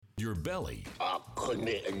your belly. I couldn't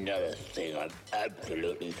eat another thing. I'm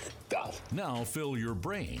absolutely stuffed. Now fill your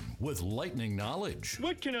brain with lightning knowledge.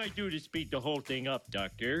 What can I do to speed the whole thing up,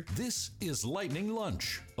 Doctor? This is Lightning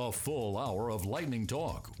Lunch, a full hour of lightning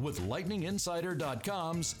talk with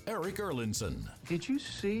LightningInsider.com's Eric Erlinson. Did you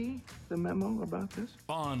see the memo about this?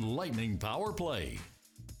 On Lightning Power Play.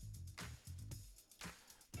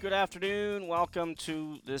 Good afternoon. Welcome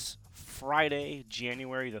to this Friday,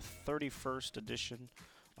 January the 31st edition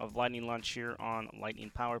of Lightning Lunch here on Lightning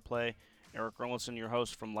Power Play. Eric Erlinson, your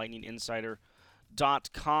host from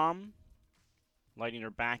LightningInsider.com. Lightning are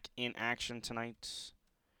back in action tonight.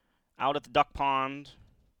 Out at the Duck Pond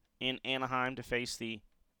in Anaheim to face the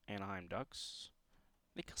Anaheim Ducks.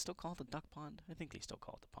 They still call it the Duck Pond? I think they still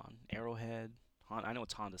call it the pond. Arrowhead. I know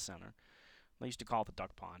it's Honda Center. They used to call it the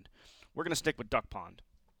Duck Pond. We're going to stick with Duck Pond.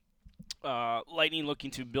 Lightning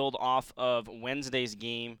looking to build off of Wednesday's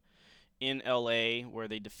game in LA, where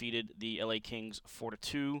they defeated the LA Kings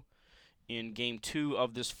 4-2 in Game 2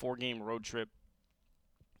 of this 4-game road trip.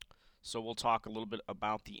 So we'll talk a little bit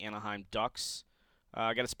about the Anaheim Ducks.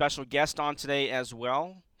 I got a special guest on today as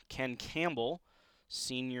well. Ken Campbell,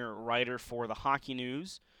 senior writer for the Hockey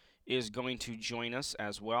News, is going to join us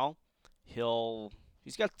as well.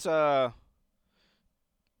 He's got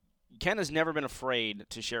Ken has never been afraid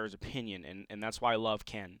to share his opinion, and that's why I love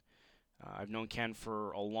Ken. I've known Ken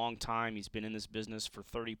for a long time. He's been in this business for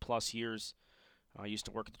 30-plus years. I used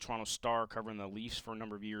to work at the Toronto Star covering the Leafs for a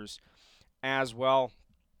number of years as well.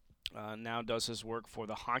 Now does his work for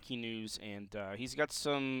the Hockey News, and he's got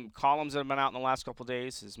some columns that have been out in the last couple of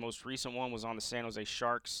days. His most recent one was on the San Jose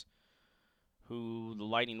Sharks, who the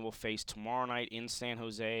Lightning will face tomorrow night in San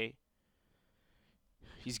Jose.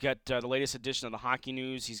 He's got the latest edition of the Hockey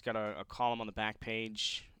News. He's got a column on the back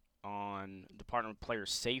page on Department of Player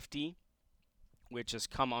Safety, which has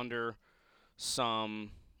come under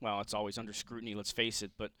some, well, it's always under scrutiny, let's face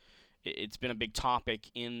it, but it's been a big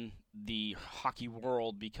topic in the hockey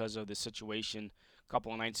world because of the situation a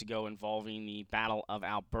couple of nights ago involving the Battle of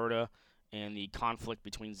Alberta and the conflict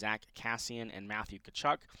between Zach Kassian and Matthew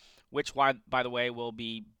Tkachuk, which, by the way, will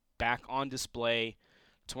be back on display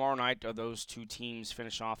tomorrow night. Those two teams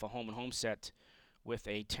finish off a home-and-home set with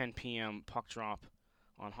a 10 p.m. puck drop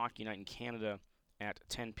on Hockey Night in Canada at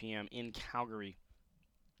 10 p.m. in Calgary.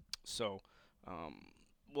 So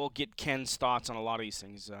we'll get Ken's thoughts on a lot of these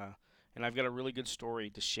things. And I've got a really good story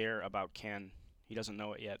to share about Ken. He doesn't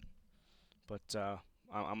know it yet, but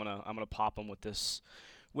I'm gonna pop him with this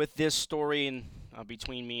story and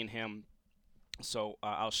between me and him. So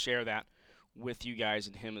I'll share that with you guys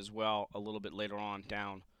and him as well a little bit later on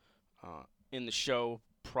down in the show,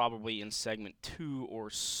 probably in segment 2 or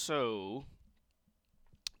so,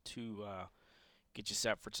 to get you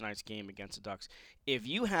set for tonight's game against the Ducks. If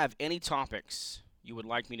you have any topics you would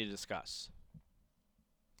like me to discuss,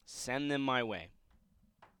 send them my way.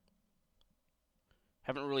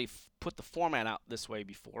 Haven't really put the format out this way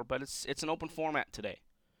before, but it's an open format today.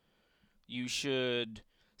 You should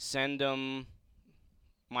send them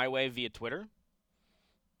my way via Twitter.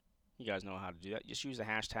 You guys know how to do that. Just use the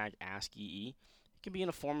hashtag AskEE. It can be in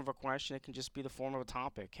the form of a question. It can just be the form of a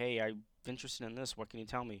topic. Hey, I'm interested in this. What can you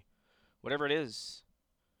tell me? Whatever it is,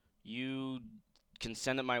 you can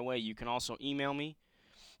send it my way. You can also email me.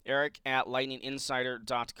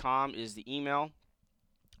 Eric@lightninginsider.com is the email.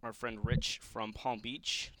 Our friend Rich from Palm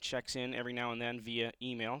Beach checks in every now and then via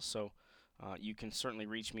email, so you can certainly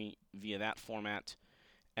reach me via that format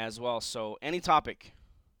as well. So any topic,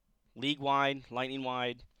 league-wide,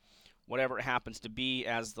 Lightning-wide, whatever it happens to be,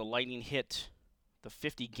 as the Lightning hit the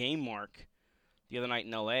 50-game mark the other night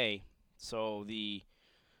in L.A., so the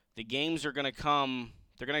games are going to come,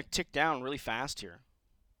 they're going to tick down really fast here.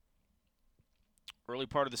 Early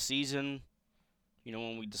part of the season,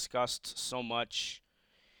 when we discussed so much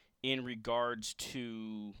in regards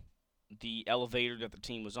to the elevator that the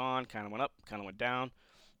team was on, kind of went up, kind of went down,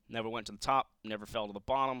 never went to the top, never fell to the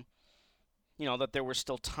bottom, that there was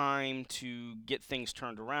still time to get things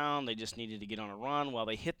turned around. They just needed to get on a run. Well,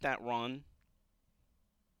 they hit that run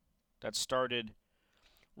that started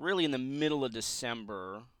really in the middle of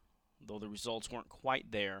December, though the results weren't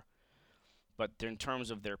quite there. But in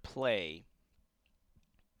terms of their play,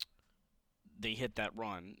 they hit that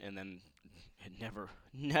run, and then it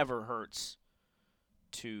never hurts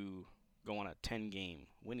to go on a 10-game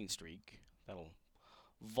winning streak. That'll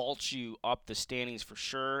vault you up the standings for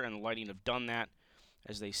sure, and the Lightning have done that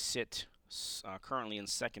as they sit currently in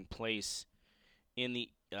second place in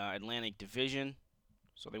the Atlantic Division.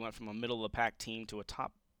 So they went from a middle-of-the-pack team to a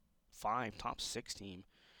top 5, top 6 team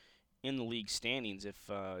in the league standings,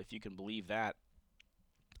 if you can believe that.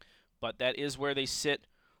 But that is where they sit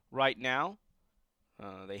right now.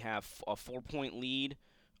 They have a 4-point lead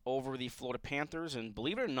over the Florida Panthers, and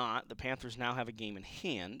believe it or not, the Panthers now have a game in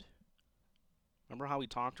hand. Remember how we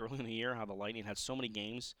talked early in the year how the Lightning had so many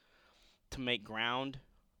games to make ground,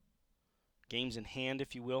 games in hand,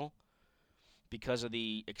 if you will, because of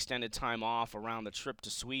the extended time off around the trip to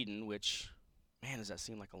Sweden, which, man, does that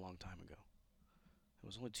seem like a long time ago. It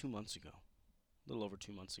was only 2 months ago, a little over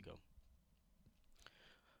 2 months ago.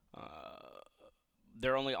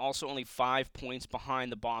 They're only 5 points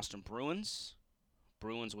behind the Boston Bruins.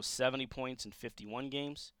 Bruins with 70 points in 51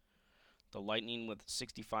 games. The Lightning with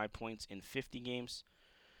 65 points in 50 games.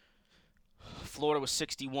 Florida with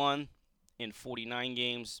 61 in 49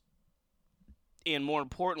 games. And more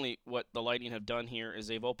importantly, what the Lightning have done here is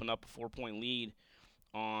they've opened up a 4-point lead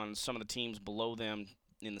on some of the teams below them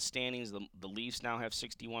in the standings. The Leafs now have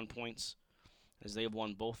 61 points as they have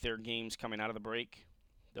won both their games coming out of the break.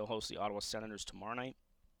 They'll host the Ottawa Senators tomorrow night.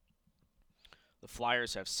 The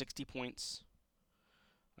Flyers have 60 points.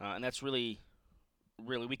 And that's really,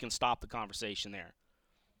 we can stop the conversation there.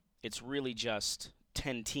 It's really just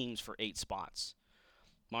 10 teams for 8 spots.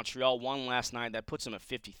 Montreal won last night. That puts them at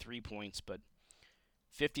 53 points, but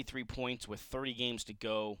 53 points with 30 games to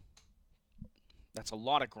go, that's a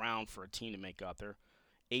lot of ground for a team to make up. They're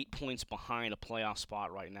 8 points behind a playoff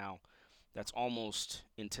spot right now. That's almost,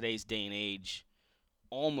 in today's day and age,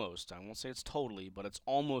 almost, I won't say it's totally, but it's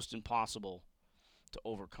almost impossible to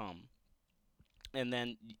overcome. And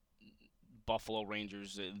then Buffalo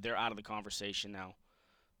Rangers, they're out of the conversation now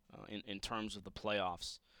in terms of the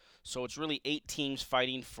playoffs. So it's really 8 teams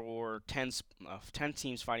fighting for 10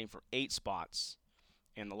 teams fighting for 8 spots.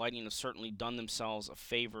 And the Lightning have certainly done themselves a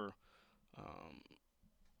favor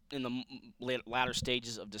in the latter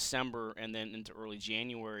stages of December and then into early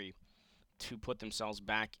January to put themselves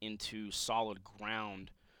back into solid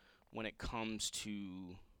ground when it comes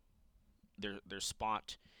to their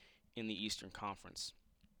spot in the Eastern Conference.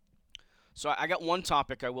 So I got one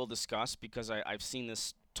topic I will discuss because I've seen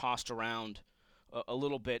this tossed around a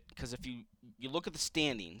little bit, because if you look at the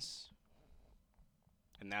standings,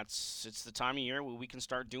 and it's the time of year where we can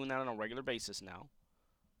start doing that on a regular basis now,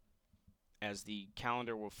 as the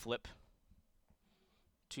calendar will flip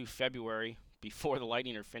to February before the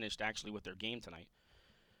Lightning are finished actually with their game tonight,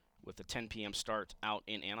 with the 10 p.m. start out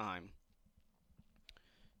in Anaheim.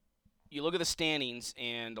 You look at the standings,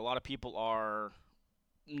 and a lot of people are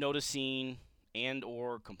noticing and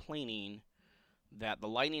or complaining that the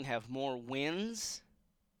Lightning have more wins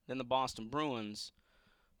than the Boston Bruins,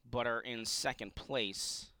 but are in second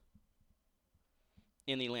place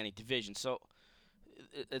in the Atlantic Division. So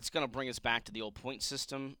it's going to bring us back to the old point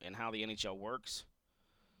system and how the NHL works.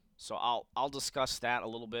 So I'll discuss that a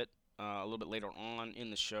little bit later on in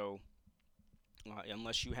the show.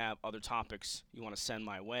 Unless you have other topics you want to send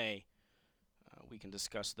my way, we can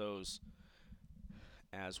discuss those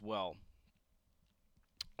as well.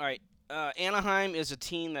 All right, Anaheim is a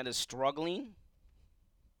team that is struggling.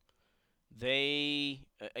 They,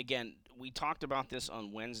 again, we talked about this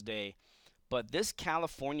on Wednesday, but this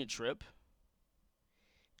California trip,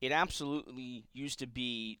 it absolutely used to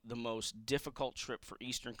be the most difficult trip for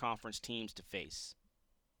Eastern Conference teams to face.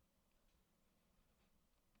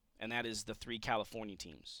 And that is the 3 California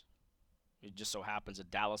teams. It just so happens that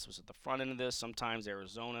Dallas was at the front end of this. Sometimes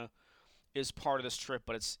Arizona is part of this trip,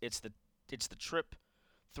 but it's the trip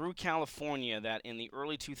through California that in the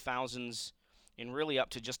early 2000s and really up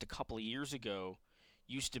to just a couple of years ago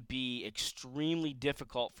used to be extremely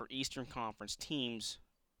difficult for Eastern Conference teams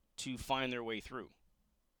to find their way through.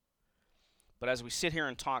 But as we sit here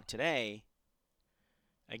and talk today,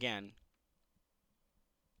 again,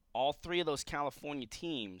 all 3 of those California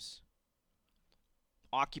teams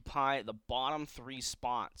occupy the bottom 3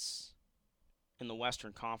 spots in the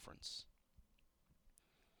Western Conference.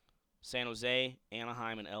 San Jose,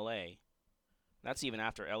 Anaheim, and LA. That's even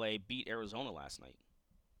after LA beat Arizona last night.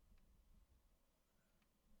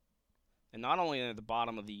 And not only at the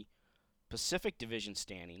bottom of the Pacific Division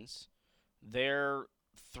standings, they're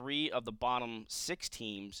 3 of the bottom 6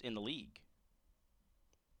 teams in the league.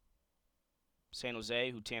 San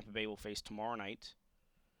Jose, who Tampa Bay will face tomorrow night,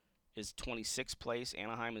 is 26th place.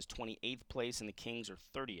 Anaheim is 28th place, and the Kings are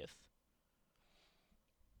 30th.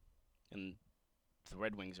 And the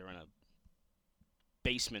Red Wings are in a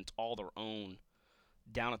basement all their own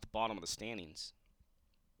down at the bottom of the standings.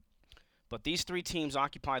 But these 3 teams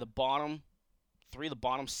occupy the bottom 3 of the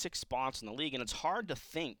bottom 6 spots in the league, and it's hard to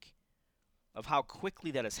think of how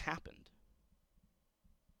quickly that has happened.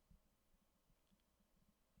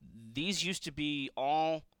 These used to be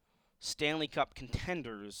all Stanley Cup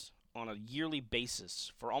contenders on a yearly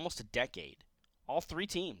basis for almost a decade. All three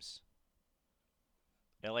teams.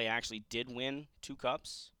 LA actually did win 2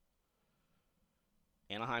 cups.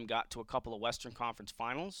 Anaheim got to a couple of Western Conference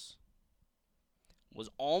finals. Was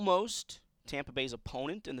almost Tampa Bay's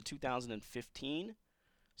opponent in the 2015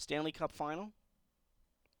 Stanley Cup final,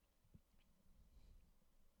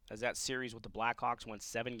 as that series with the Blackhawks went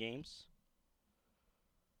 7 games.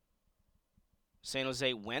 San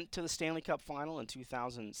Jose went to the Stanley Cup final in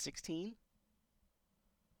 2016.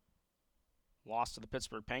 Lost to the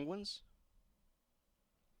Pittsburgh Penguins.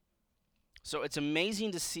 So it's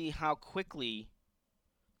amazing to see how quickly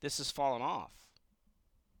this has fallen off.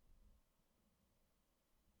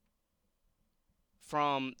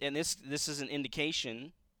 And this is an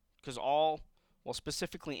indication, because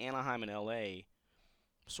specifically Anaheim and LA,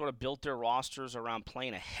 sort of built their rosters around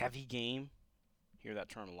playing a heavy game. Hear that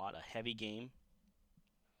term a lot, a heavy game.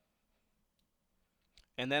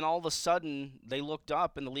 And then all of a sudden, they looked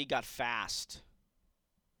up and the league got fast.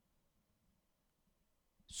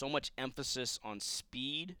 So much emphasis on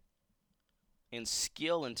speed and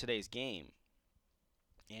skill in today's game.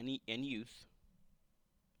 And youth.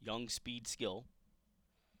 Young, speed, skill.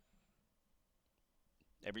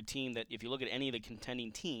 Every team that, if you look at any of the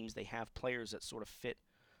contending teams, they have players that sort of fit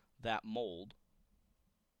that mold.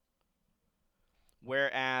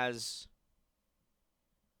 Whereas,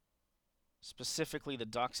 specifically the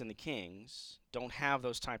Ducks and the Kings don't have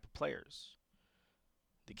those type of players.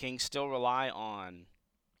 The Kings still rely on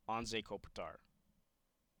Anze Kopitar,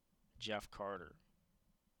 Jeff Carter,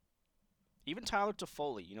 even Tyler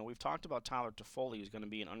Toffoli. You know, we've talked about Tyler Toffoli, who's going to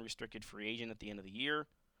be an unrestricted free agent at the end of the year.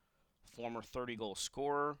 Former 30-goal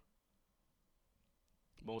scorer.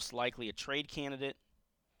 Most likely a trade candidate.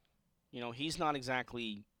 You know, he's not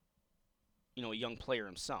exactly, a young player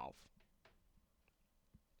himself.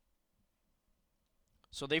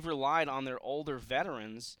 So they've relied on their older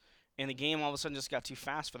veterans, and the game all of a sudden just got too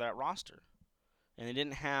fast for that roster. And they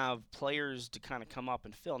didn't have players to kind of come up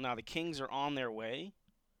and fill. Now the Kings are on their way.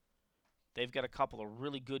 They've got a couple of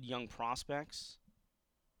really good young prospects.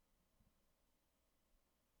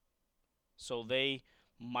 So they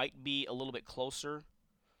might be a little bit closer.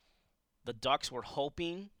 The Ducks were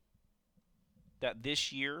hoping that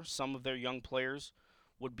this year some of their young players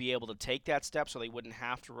would be able to take that step so they wouldn't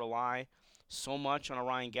have to rely so much on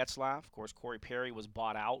Ryan Getzlaf. Of course, Corey Perry was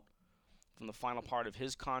bought out from the final part of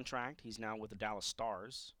his contract. He's now with the Dallas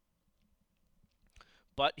Stars.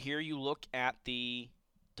 But here you look at the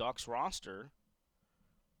Ducks roster,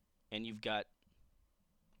 and you've got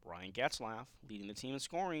Ryan Getzlaf leading the team in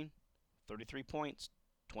scoring. 33 points,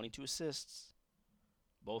 22 assists.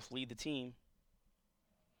 Both lead the team.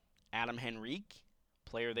 Adam Henrique,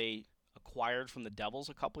 player they acquired from the Devils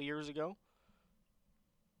a couple years ago.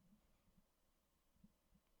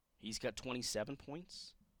 He's got 27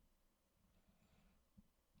 points.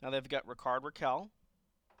 Now they've got Rickard Rakell,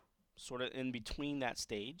 sort of in between that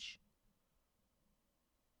stage.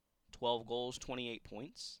 12 goals, 28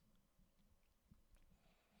 points.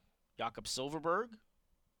 Jakob Silfverberg,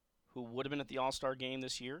 who would have been at the All-Star game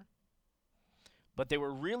this year. But they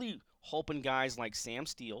were really hoping guys like Sam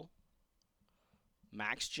Steele,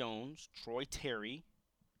 Max Jones, Troy Terry,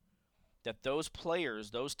 that those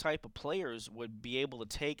players, those type of players, would be able to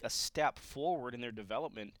take a step forward in their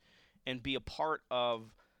development and be a part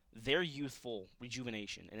of their youthful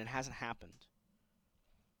rejuvenation. And it hasn't happened.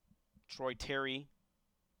 Troy Terry,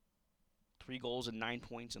 3 goals and 9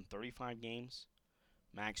 points in 35 games.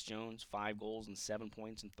 Max Jones, 5 goals and 7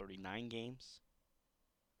 points in 39 games.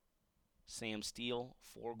 Sam Steele,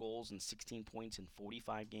 4 goals and 16 points in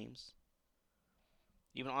 45 games.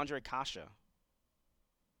 Even Andre Kasha,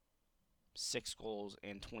 6 goals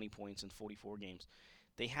and 20 points in 44 games.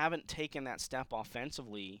 They haven't taken that step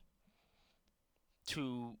offensively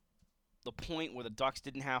to the point where the Ducks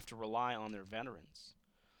didn't have to rely on their veterans.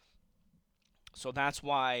 So that's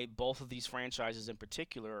why both of these franchises in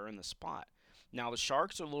particular are in the spot. Now, the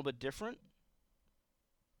Sharks are a little bit different.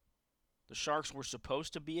 The Sharks were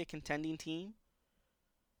supposed to be a contending team.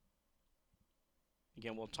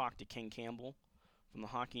 Again, we'll talk to Ken Campbell from the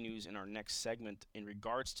Hockey News in our next segment in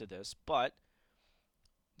regards to this. But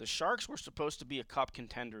the Sharks were supposed to be a cup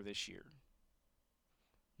contender this year.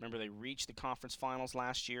 Remember, they reached the conference finals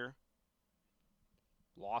last year.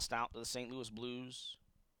 Lost out to the St. Louis Blues.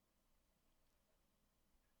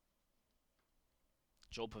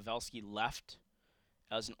 Joe Pavelski left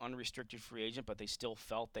as an unrestricted free agent, but they still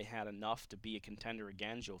felt they had enough to be a contender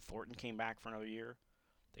again. Joe Thornton came back for another year.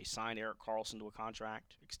 They signed Erik Karlsson to a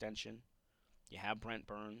contract extension. You have Brent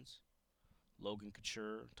Burns, Logan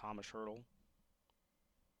Couture, Thomas Hertl,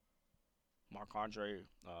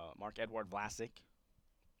 Mark-Edouard Vlasic.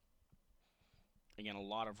 Again, a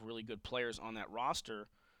lot of really good players on that roster.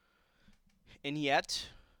 And yet,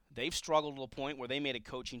 they've struggled to the point where they made a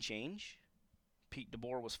coaching change. Pete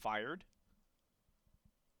DeBoer was fired.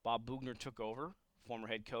 Bob Bugner took over, former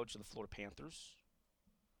head coach of the Florida Panthers.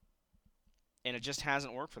 And it just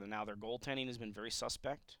hasn't worked for them. Now, their goaltending has been very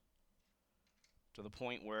suspect to the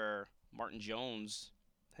point where Martin Jones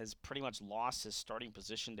has pretty much lost his starting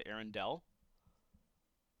position to Aaron Dell.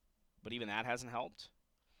 But even that hasn't helped.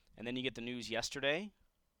 And then you get the news yesterday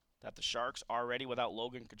that the Sharks are already without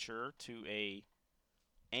Logan Couture to a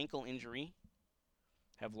ankle injury,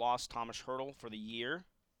 have lost Thomas Hertl for the year.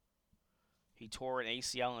 He tore an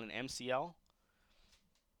ACL and an MCL.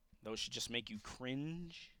 Those should just make you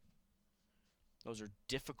cringe. Those are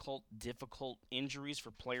difficult injuries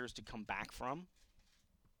for players to come back from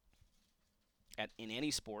in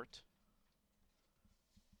any sport.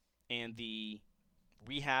 And the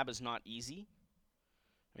rehab is not easy.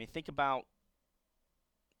 I mean, think about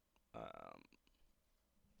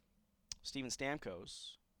Steven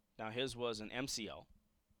Stamkos. Now, his was an MCL.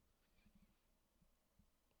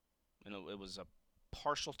 And it was a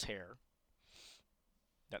partial tear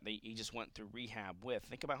that he just went through rehab with.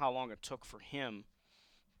 Think about how long it took for him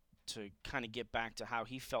to kind of get back to how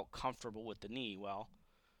he felt comfortable with the knee. Well,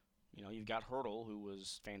 you know, you've got Hertl, who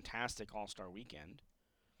was fantastic All-Star weekend,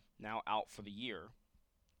 now out for the year.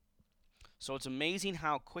 So it's amazing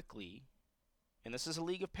how quickly, and this is a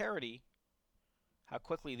league of parity, how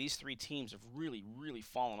quickly these three teams have really, really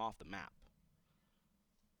fallen off the map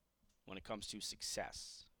when it comes to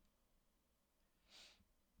success.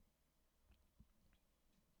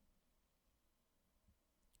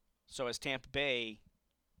 So as Tampa Bay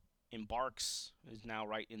embarks, is now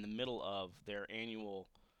right in the middle of their annual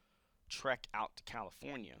trek out to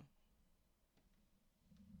California,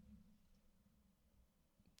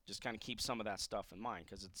 just kind of keep some of that stuff in mind,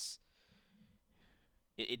 because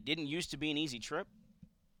it didn't used to be an easy trip.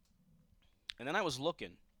 And then I was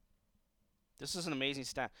looking. This is an amazing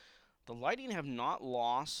stat. The Lightning have not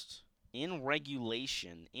lost in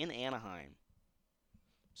regulation in Anaheim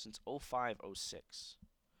since 05-06.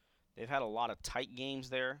 They've had a lot of tight games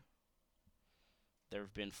there. There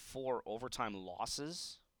have been 4 overtime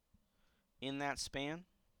losses in that span.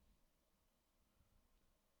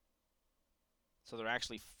 So they're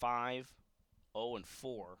actually 5-0-4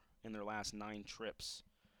 in their last 9 trips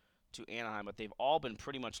to Anaheim, but they've all been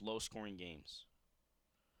pretty much low-scoring games.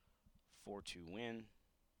 4-2 win.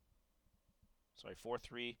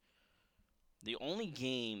 4-3. The only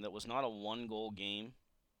game that was not a 1-goal game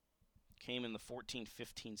came in the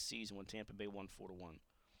 14-15 season when Tampa Bay won 4-1.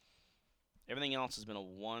 Everything else has been a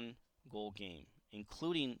 1-goal game,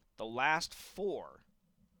 including the last 4.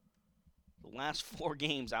 The last 4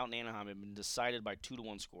 games out in Anaheim have been decided by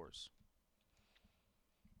 2-1 scores.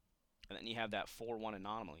 And then you have that 4-1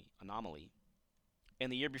 anomaly.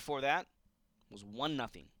 And the year before that was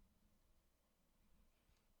 1-0.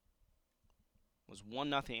 Was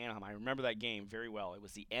 1-0 Anaheim. I remember that game very well. It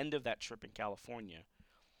was the end of that trip in California.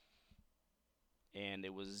 And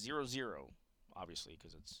it was 0-0, obviously,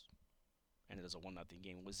 because it's ended as a 1-0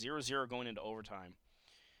 game. It was 0-0 going into overtime.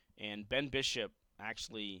 And Ben Bishop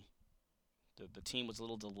actually, the team was a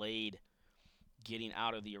little delayed getting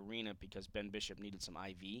out of the arena because Ben Bishop needed some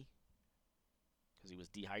IV because he was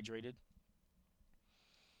dehydrated.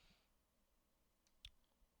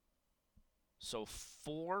 So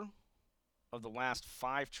 4 of the last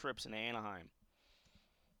 5 trips in Anaheim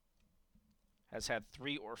has had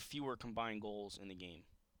 3 or fewer combined goals in the game.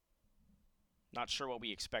 Not sure what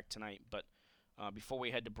we expect tonight, but before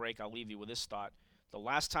we head to break, I'll leave you with this thought. The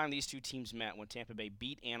last time these two teams met, when Tampa Bay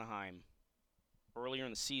beat Anaheim earlier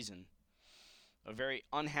in the season, a very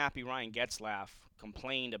unhappy Ryan Getzlaf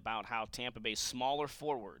complained about how Tampa Bay's smaller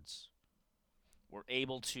forwards were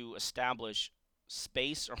able to establish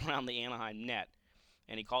space around the Anaheim net,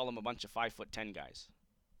 and he called them a bunch of 5'10" guys.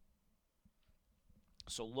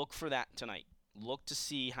 So look for that tonight. Look to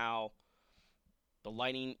see how the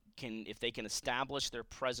Lightning can, if they can establish their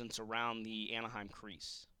presence around the Anaheim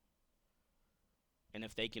crease, and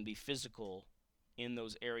if they can be physical in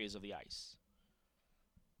those areas of the ice.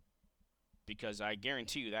 Because I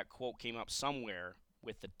guarantee you that quote came up somewhere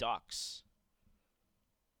with the Ducks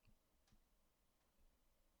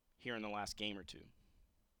here in the last game or two,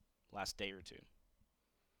 last day or two.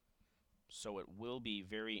 So it will be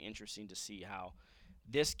very interesting to see how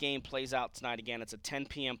this game plays out tonight. Again, it's a 10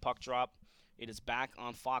 p.m. puck drop. It is back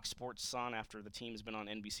on Fox Sports Sun after the team has been on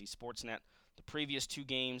NBC Sportsnet the previous 2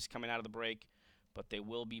 games coming out of the break, but they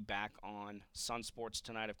will be back on Sun Sports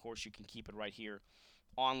tonight. Of course, you can keep it right here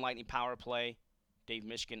on Lightning Power Play. Dave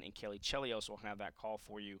Mishkin and Kelly Chelios will have that call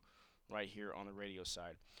for you right here on the radio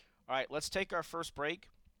side. All right, let's take our first break.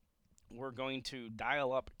 We're going to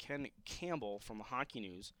dial up Ken Campbell from the Hockey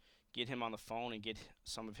News, get him on the phone and get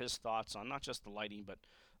some of his thoughts on not just the Lightning, but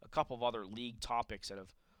a couple of other league topics that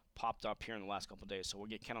have popped up here in the last couple of days. So we'll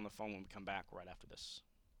get Ken on the phone when we come back right after this.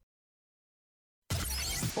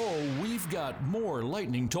 Oh, we've got more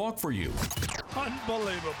Lightning talk for you.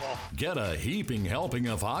 Unbelievable. Get a heaping helping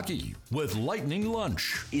of hockey with Lightning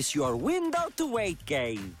Lunch Is your window to wait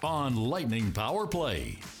game on Lightning Power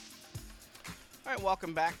Play. All right,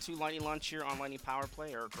 welcome back to Lightning Lunch here on Lightning Power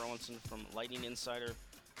Play. Eric Erlinson from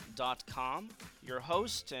lightninginsider.com, your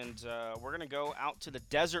host, and we're going to go out to the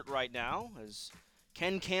desert right now as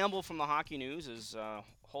Ken Campbell from the Hockey News is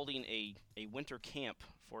holding a winter camp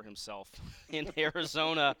for himself in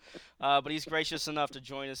Arizona, but he's gracious enough to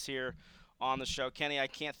join us here on the show. Kenny, I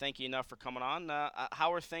can't thank you enough for coming on.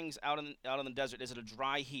 How are things out in the desert? Is it a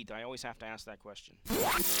dry heat? I always have to ask that question.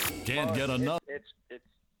 Can't get enough. It's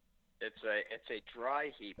a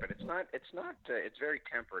dry heat, but it's not. It's very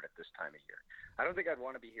temperate at this time of year. I don't think I'd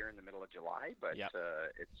want to be here in the middle of July, but Yep.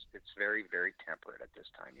 It's very, very temperate at this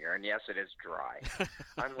time of year. And yes, it is dry.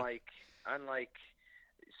 unlike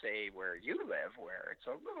say where you live, where it's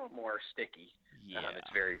a little more sticky. Yeah. It's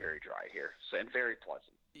very, very dry here, and very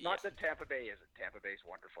pleasant. Yeah. Not that Tampa Bay isn't. Tampa Bay's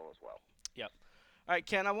wonderful as well. Yep. All right,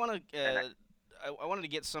 Ken, I wanted to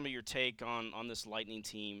get some of your take on this Lightning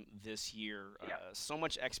team this year. Yeah. So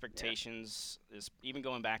much expectations, is even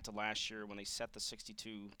going back to last year when they set the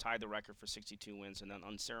 62, tied the record for 62 wins, and then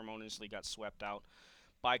unceremoniously got swept out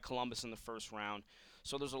by Columbus in the first round.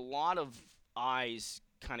 So there's a lot of eyes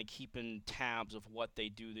kind of keeping tabs of what they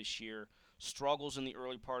do this year. Struggles in the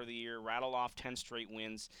early part of the year, rattle off 10 straight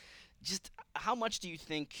wins. Just how much do you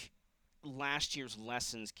think last year's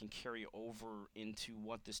lessons can carry over into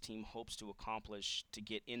what this team hopes to accomplish to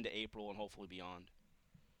get into April and hopefully beyond?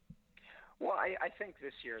 Well, I think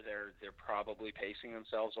this year they're probably pacing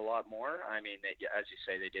themselves a lot more. I mean, as you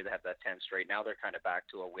say, they did have that 10 straight. Now they're kind of back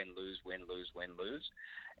to a win-lose,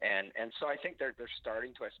 and so I think they're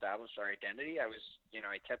starting to establish their identity.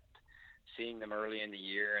 I kept seeing them early in the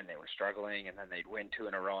year, and they were struggling, and then they'd win 2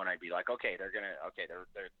 in a row, and I'd be like, they're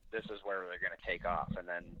this is where they're gonna take off, and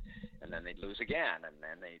then they'd lose again, and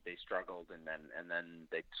then they struggled, and then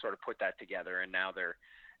they sort of put that together, and now they're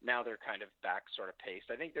kind of back sort of paced.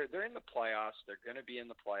 I think they're in the playoffs. They're going to be in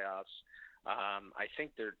the playoffs. I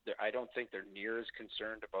think I don't think they're near as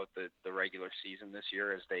concerned about the regular season this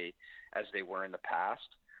year as they were in the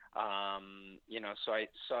past. So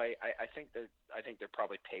I think they're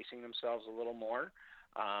probably pacing themselves a little more,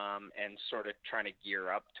 and sort of trying to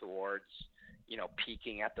gear up towards,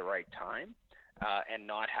 peaking at the right time, and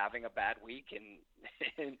not having a bad week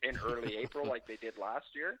in early April like they did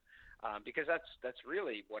last year. Because that's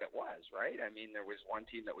really what it was, right? I mean, there was one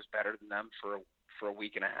team that was better than them for a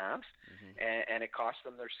week and a half, and it cost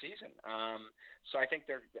them their season. So I think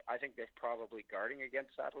they're probably guarding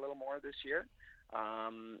against that a little more this year. I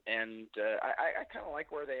kind of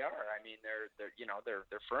like where they are. I mean, they're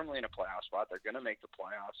firmly in a playoff spot. They're going to make the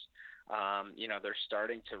playoffs. They're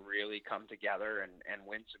starting to really come together and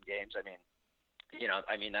win some games. I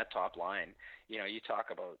mean, that top line. You talk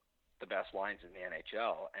about the best lines in the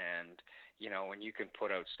NHL, and when you can put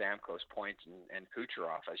out Stamkos, Points, and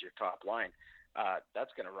Kucherov as your top line,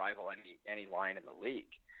 that's going to rival any line in the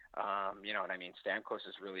league. And I mean, Stamkos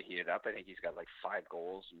has really heated up. I think he's got like 5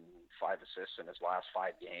 goals and 5 assists in his last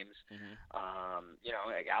 5 games.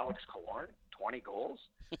 Like Alex Killorn, 20 goals.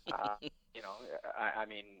 I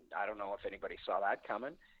mean, I don't know if anybody saw that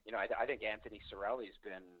coming. I think Anthony Cirelli's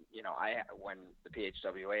been, when the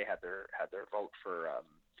PHWA had their vote for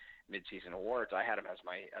mid-season awards, I had him as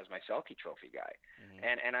my Selke Trophy guy,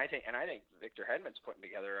 and I think Victor Hedman's putting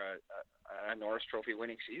together a Norris Trophy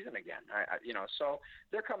winning season again. So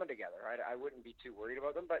they're coming together. I wouldn't be too worried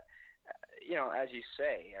about them, but as you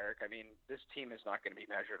say, Eric, I mean, this team is not going to be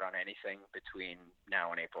measured on anything between now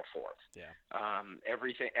and April 4th. Yeah.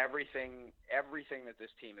 Everything that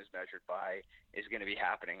this team is measured by is going to be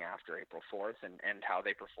happening after April 4th, and how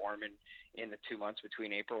they perform in the 2 months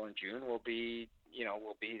between April and June will be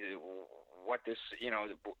what this,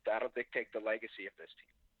 that'll dictate the legacy of this team.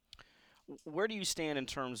 Where do you stand in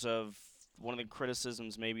terms of one of the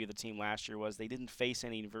criticisms maybe of the team last year was they didn't face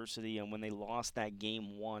any adversity, and when they lost that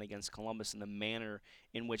game 1 against Columbus in the manner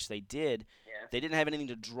in which they did, they didn't have anything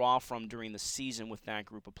to draw from during the season with that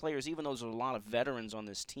group of players, even though there's a lot of veterans on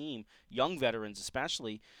this team, young veterans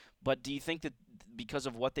especially. But do you think that because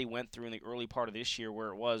of what they went through in the early part of this year, where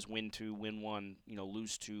it was win 2, win 1,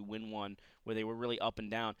 lose 2, win 1, where they were really up and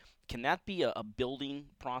down, can that be a building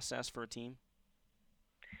process for a team?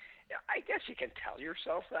 Yeah, I guess you can tell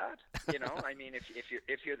yourself that. I mean,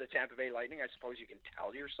 if you're the Tampa Bay Lightning, I suppose you can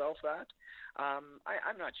tell yourself that.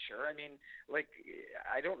 I'm not sure. I mean, like,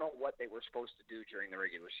 I don't know what they were supposed to do during the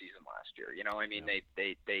regular season last year. I mean,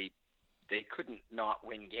 they couldn't not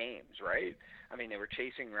win games, right? I mean, they were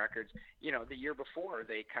chasing records. The year before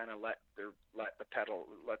they kind of let the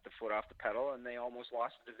foot off the pedal, and they almost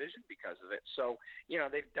lost the division because of it. So,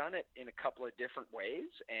 they've done it in a couple of different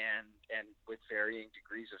ways and with varying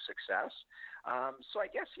degrees of success. So I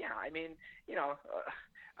guess, yeah, I mean,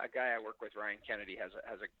 a guy I work with, Ryan Kennedy, has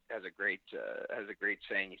a great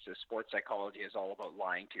saying. He says sports psychology is all about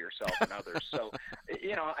lying to yourself and others. So,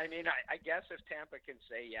 I mean, I guess if Tampa can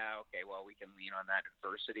say, yeah, okay, well, we can lean on that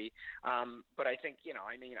adversity. But I think,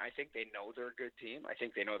 I think they know they're a good team. I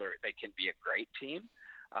think they know they can be a great team.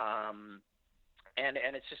 And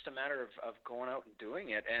it's just a matter of going out and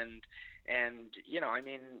doing it. And I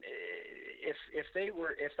mean, if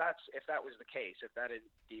that was the case, if that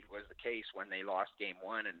indeed was the case when they lost game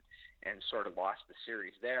one and sort of lost the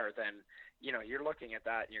series there, then you're looking at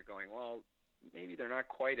that and you're going, well, maybe they're not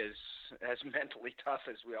quite as mentally tough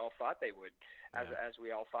as we all thought they would, as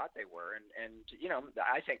we all thought they were. And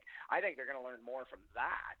I think they're going to learn more from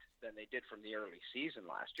that than they did from the early season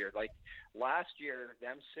last year. Like last year,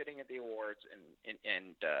 them sitting at the awards and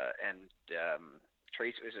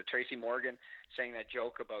Tracy Morgan saying that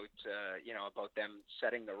joke about about them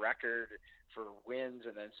setting the record for wins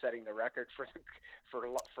and then setting the record for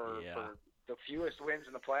the fewest wins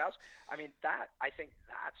in the playoffs. I mean, I think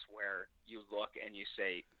that's where you look and you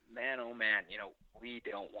say, man, oh man, we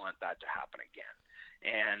don't want that to happen again.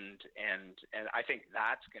 And I think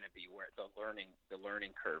that's going to be where the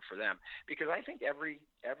learning curve for them, because I think every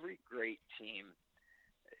great team,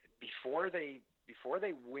 before they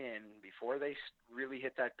win, before they really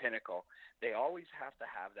hit that pinnacle, they always have to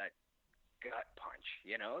have that gut punch,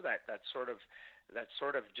 that sort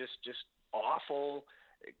of just awful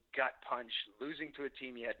gut punch, losing to a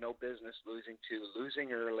team you had no business losing to,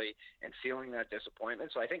 losing early and feeling that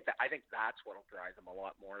disappointment. So I think that's what'll drive them a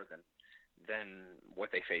lot more than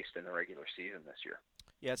what they faced in the regular season this year.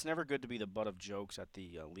 Yeah, it's never good to be the butt of jokes at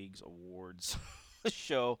the league's awards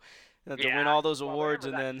show. To win all those awards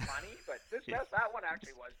and then funny, but that one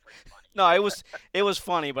actually was pretty funny. No, it was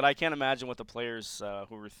funny, but I can't imagine what the players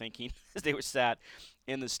who were thinking as they were sat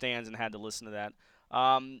in the stands and had to listen to that.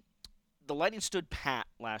 The Lightning stood pat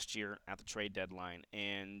last year at the trade deadline,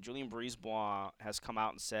 and Julien Brisebois has come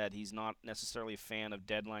out and said he's not necessarily a fan of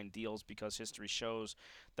deadline deals because history shows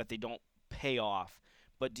that they don't pay off.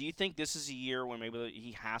 But do you think this is a year when maybe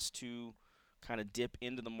he has to kind of dip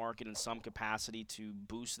into the market in some capacity to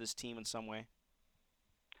boost this team in some way?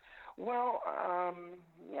 Well,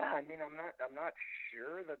 yeah. I mean, I'm not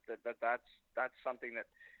sure that's something that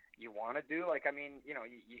you want to do. Like, I mean,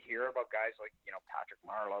 you hear about guys like Patrick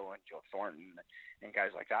Marleau and Joe Thornton and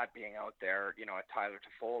guys like that being out there. A Tyler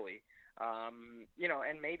Toffoli.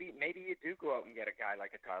 And maybe you do go out and get a guy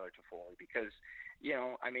like a Tyler Toffoli because,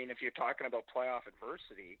 I mean, if you're talking about playoff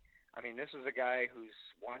adversity, I mean, this is a guy who's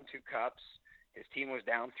won 2 cups. His team was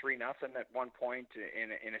down 3-0 at one point in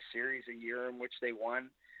a series a year in which they won.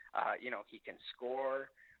 He can score.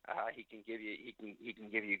 He can give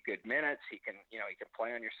you good minutes. He can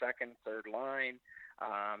play on your second, third line.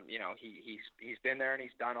 He's been there and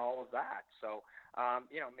he's done all of that. So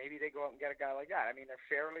maybe they go out and get a guy like that. I mean, they're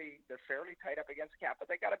fairly tight up against the cap, but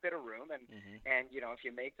they got a bit of room. And if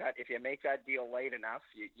you make that deal late enough,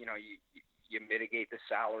 you mitigate the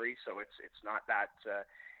salary, so it's not that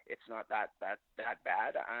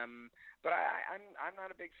bad. But I'm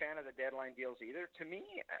not a big fan of the deadline deals either. To me,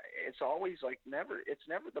 it's always it's never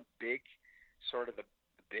the big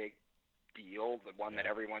deal, the one that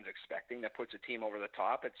everyone's expecting that puts a team over the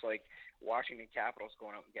top. It's like Washington Capitals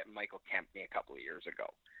going out and getting Michael Kempny a couple of years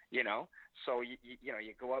ago. So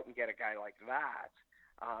you go out and get a guy like that.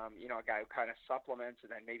 A guy who kind of supplements and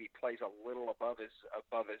then maybe plays a little above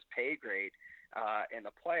his pay grade in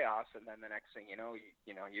the playoffs, and then the next thing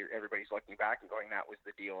everybody's looking back and going, that was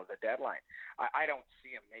the deal of the deadline. I don't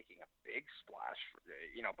see him making a big splash,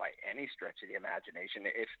 by any stretch of the imagination.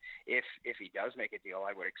 If he does make a deal,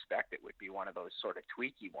 I would expect it would be one of those sort of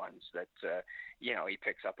tweaky ones that he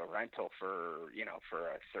picks up a rental for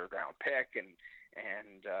a third round pick, and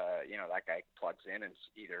that guy plugs in and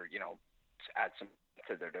either adds some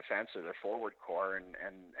to their defense or their forward core, and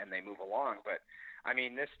they move along. But I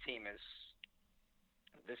mean, this team is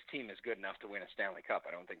good enough to win a Stanley Cup.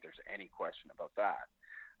 I don't think there's any question about that.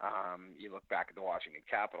 You look back at the Washington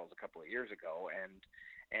Capitals a couple of years ago,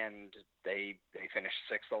 and they finished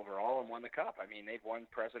 6th overall and won the Cup. I mean, they've won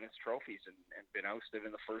President's trophies and been ousted in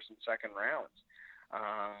the first and second rounds.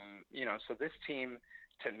 So this team,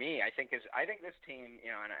 to me, I think this team,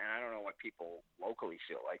 and I don't know what people locally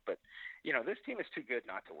feel like, but this team is too good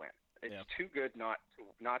not to win. It's too good not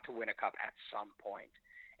to win a cup at some point.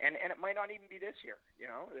 And it might not even be this year.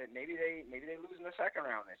 Maybe they lose in the second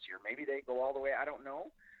round this year. Maybe they go all the way. I don't know.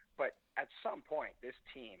 But at some point, this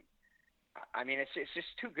team, I mean, it's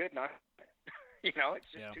just too good not. It's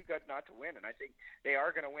just too good not to win. And I think they are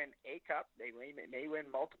going to win a cup. They may win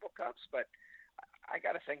multiple cups, but I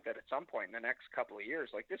got to think that at some point in the next couple of years,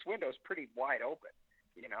 like, this window is pretty wide open.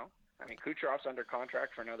 I mean, Kucherov's under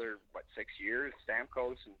contract for another 6 years.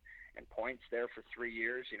 Stamkos and Point's there for 3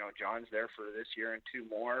 years. John's there for this year and 2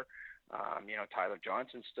 more. Tyler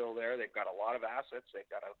Johnson's still there. They've got a lot of assets. They've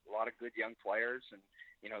got a lot of good young players, and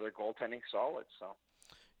their goaltending's solid. So.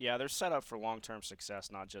 Yeah, they're set up for long-term success,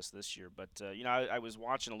 not just this year. But I was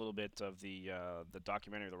watching a little bit of the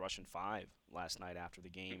documentary, The Russian Five, last night after the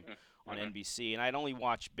game on NBC, and I'd only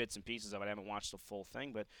watched bits and pieces of it. I haven't watched the full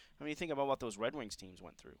thing. But I mean, you think about what those Red Wings teams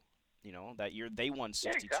went through. That year they won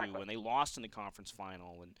 62 and they lost in the conference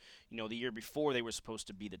final, and the year before they were supposed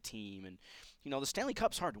to be the team, and the Stanley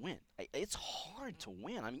Cup's hard to win. It's hard to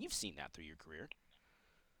win. I mean, you've seen that through your career.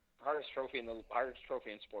 Hardest trophy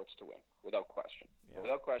in sports to win, without question. Yeah.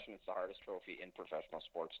 Without question, it's the hardest trophy in professional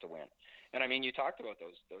sports to win. And I mean, you talked about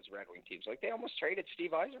those Red Wing teams. Like, they almost traded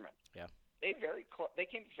Steve Yzerman. Yeah. They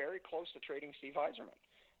came very close to trading Steve Yzerman.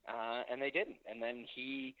 And they didn't. And then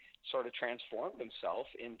he sort of transformed himself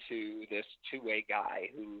into this two-way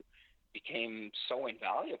guy who became so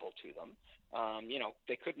invaluable to them.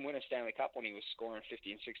 They couldn't win a Stanley Cup when he was scoring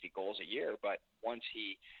 50 and 60 goals a year, but once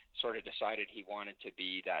he sort of decided he wanted to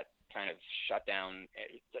be that kind of shutdown,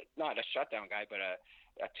 not a shutdown guy, but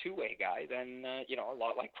a two-way guy, then, a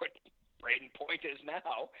lot like what Braden Point is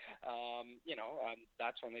now,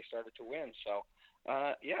 that's when they started to win. So,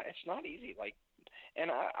 it's not easy.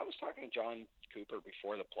 And I was talking to John Cooper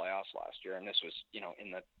before the playoffs last year, and this was,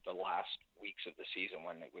 in the last weeks of the season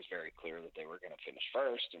when it was very clear that they were going to finish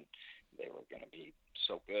first and they were going to be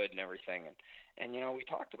so good and everything. And we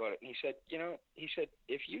talked about it, and he said,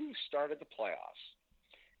 if you started the playoffs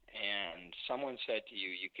and someone said to you,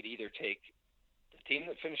 you could either take the team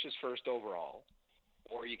that finishes first overall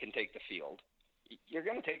or you can take the field, you're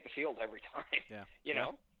going to take the field every time. Yeah.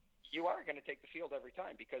 You are going to take the field every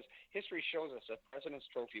time, because history shows us that President's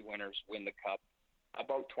Trophy winners win the Cup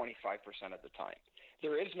about 25% of the time.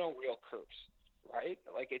 There is no real curse, right?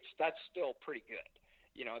 That's still pretty good.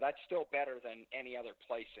 That's still better than any other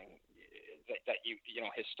placing that you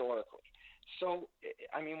historically. So,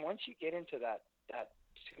 I mean, once you get into that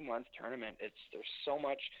 2-month tournament, there's so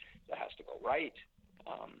much that has to go right.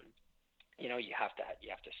 You have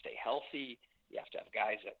to stay healthy. You have to have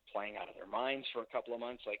guys that are playing out of their minds for a couple of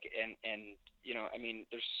months. There's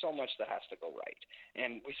so much that has to go right.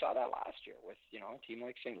 And we saw that last year with, a team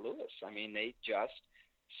like St. Louis. I mean, they just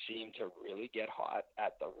seemed to really get hot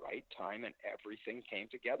at the right time, and everything came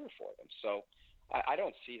together for them. So I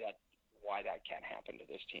don't see why that can't happen to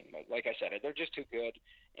this team. But like I said, they're just too good.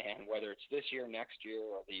 And whether it's this year, next year,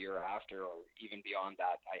 or the year after, or even beyond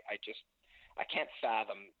that, I can't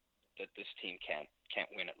fathom that this team can't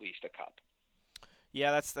win at least a cup.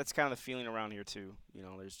 Yeah, that's kind of the feeling around here too.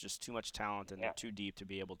 There's just too much talent, and they're too deep to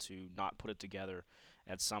be able to not put it together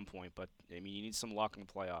at some point. But I mean, you need some luck in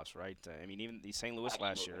the playoffs, right? I mean, even the St. Louis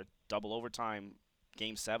last year, double overtime,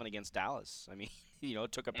 Game 7 against Dallas. I mean,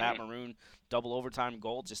 it took a Pat Maroon double overtime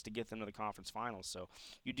goal just to get them to the conference finals. So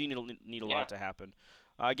you do need a lot to happen.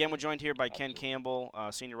 Again, we're joined here by Ken Campbell,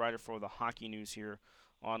 senior writer for the Hockey News here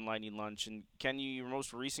on Lightning Lunch. And Ken, your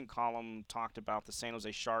most recent column talked about the San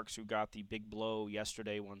Jose Sharks, who got the big blow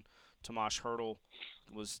yesterday when Tomas Hertl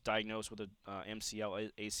was diagnosed with a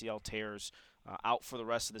MCL, ACL tears, out for the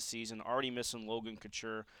rest of the season, already missing Logan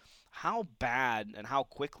Couture. How bad and how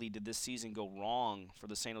quickly did this season go wrong for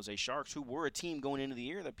the San Jose Sharks, who were a team going into the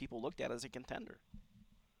year that people looked at as a contender?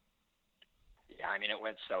 Yeah, I mean, it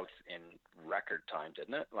went south in record time,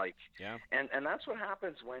 didn't it? And that's what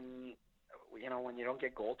happens when you don't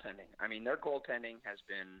get goaltending. I mean, their goaltending has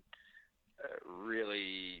been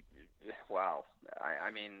really, wow.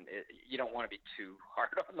 I mean, you don't want to be too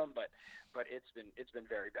hard on them, but it's been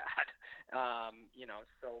very bad.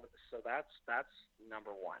 So that's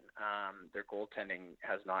number one. Their goaltending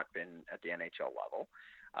has not been at the NHL level.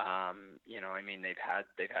 I mean, they've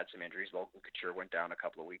had some injuries. Logan Couture went down a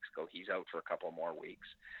couple of weeks ago. He's out for a couple more weeks.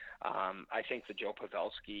 I think the Joe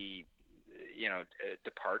Pavelski,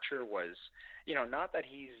 departure was, not that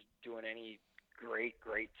he's doing any great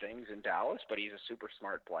things in Dallas, but he's a super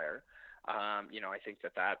smart player. I think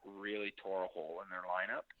that really tore a hole in their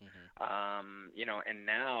lineup. And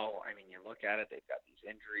now, I mean, you look at it, they've got these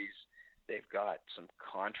injuries, they've got some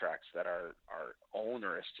contracts that are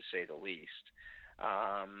onerous to say the least.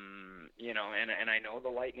 And I know the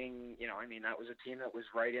Lightning, that was a team that was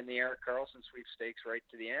right in the Erik Karlsson sweepstakes right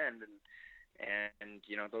to the end. And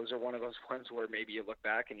those are one of those ones where maybe you look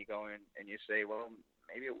back and you go and you say, well,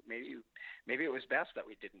 maybe it was best that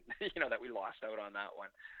we didn't, that we lost out on that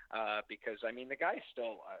one. Because, I mean, the guy's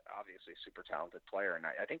still obviously a super talented player, and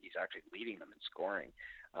I think he's actually leading them in scoring.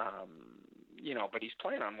 But he's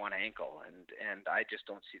playing on one ankle, and I just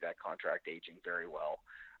don't see that contract aging very well.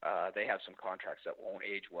 They have some contracts that won't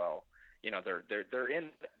age well. They're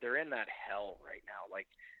in that hell right now. Like,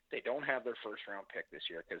 they don't have their first round pick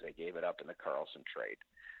this year because they gave it up in the Karlsson trade.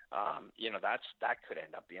 That could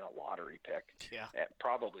end up being a lottery pick. Yeah. It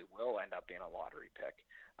probably will end up being a lottery pick.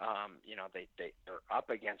 They're up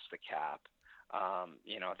against the cap.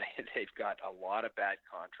 They've got a lot of bad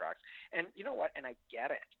contracts. And you know what? And I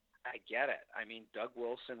get it. I mean, Doug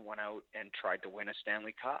Wilson went out and tried to win a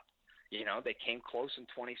Stanley Cup. They came close in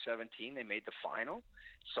 2017. They made the final.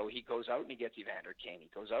 So he goes out and he gets Evander Kane.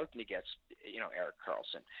 He goes out and he gets, Erik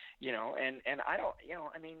Karlsson. And I don't,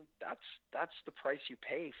 I mean, that's the price you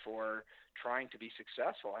pay for trying to be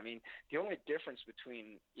successful. I mean, the only difference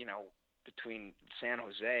between San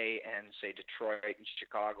Jose and say Detroit and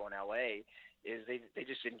Chicago and LA is they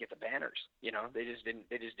just didn't get the banners. They just didn't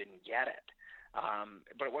get it.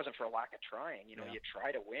 But it wasn't for a lack of trying. You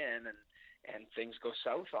try to win and things go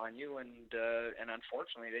south on you, and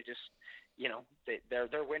unfortunately they just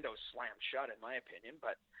their window's slammed shut, in my opinion.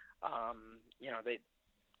 But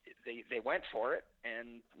they went for it,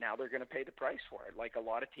 and now they're going to pay the price for it, like a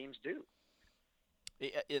lot of teams do.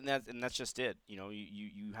 And that's just it.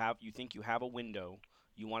 You think you have a window,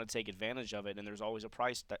 you want to take advantage of it, and there's always a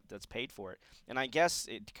price that's paid for it. And I guess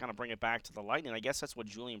to kind of bring it back to the Lightning, I guess that's what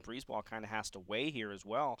Julian Breezeball kind of has to weigh here as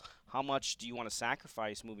well. How much do you want to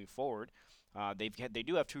sacrifice moving forward? They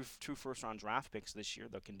do have two first-round draft picks this year,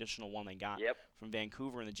 the conditional one they got from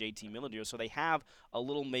Vancouver and the JT Miller deal. So they have a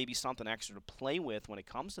little, maybe something extra to play with when it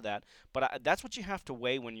comes to that. But that's what you have to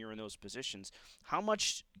weigh when you're in those positions. How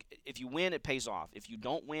much, if you win, it pays off. If you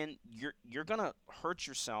don't win, you're going to hurt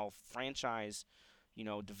yourself franchise,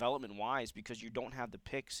 development-wise, because you don't have the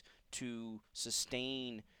picks to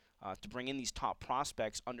sustain, to bring in these top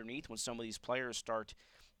prospects underneath when some of these players start,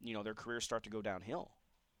 their careers start to go downhill.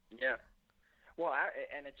 Yeah. Well,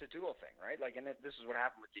 and it's a dual thing, right? Like, and this is what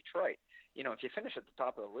happened with Detroit. If you finish at the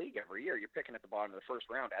top of the league every year, you're picking at the bottom of the first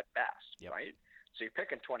round at best, right? So you're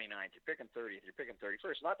picking 29th, you're picking 30th, you're picking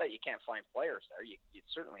 31st. Not that you can't find players there. You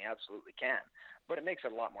certainly absolutely can. But it makes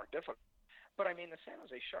it a lot more difficult. But, I mean, the San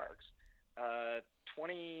Jose Sharks,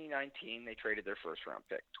 2019, they traded their first round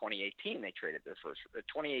pick. 2018, they traded their first.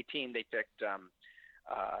 2018, they picked a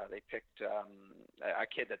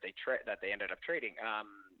kid that they ended up trading.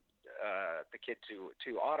 The kid to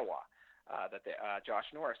Ottawa, Josh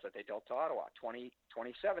Norris, that they dealt to Ottawa.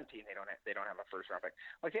 2017, they don't have a first round pick.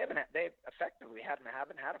 Like they effectively haven't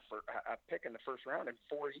had a pick in the first round in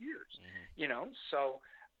 4 years. So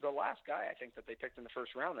the last guy I think that they picked in the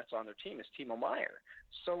first round that's on their team is Timo Meier.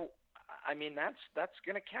 So I mean that's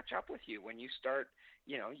going to catch up with you when you start.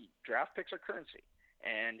 Draft picks are currency.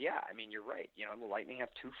 And yeah, I mean, you're right. The Lightning have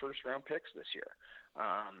 2 first-round picks this year,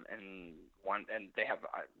 and they have.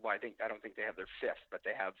 I don't think they have their 5th, but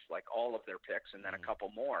they have like all of their picks, and then a couple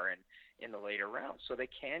more in the later rounds. So they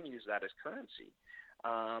can use that as currency.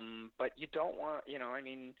 But you don't want, I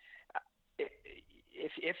mean,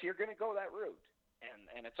 if you're going to go that route,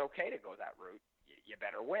 and it's okay to go that route, you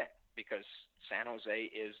better win, because San Jose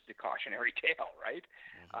is the cautionary tale, right?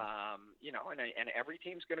 And every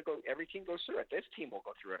team's going to go. Every team goes through it. This team will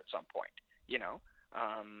go through it at some point.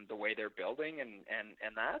 The way they're building and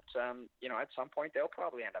that, at some point they'll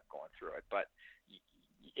probably end up going through it. But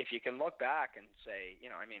if you can look back and say,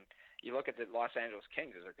 I mean, you look at the Los Angeles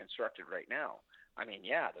Kings as they're constructed right now. I mean,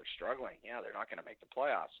 yeah, they're struggling. Yeah, they're not going to make the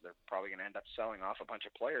playoffs. They're probably going to end up selling off a bunch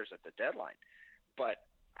of players at the deadline. But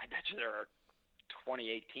I bet you there are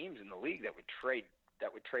 28 teams in the league that would trade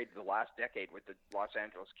the last decade with the Los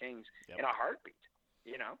Angeles Kings in a heartbeat.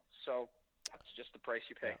 So that's just the price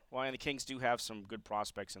you pay. Yeah. Well, and the Kings do have some good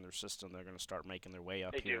prospects in their system. They're going to start making their way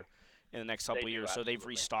up here in the next couple of years. So they've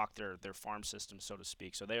restocked their farm system, so to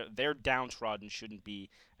speak. So their downtrodden shouldn't be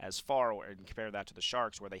as far, and compare that to the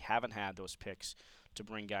Sharks, where they haven't had those picks to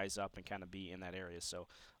bring guys up and kind of be in that area. So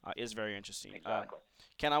it is very interesting. Exactly.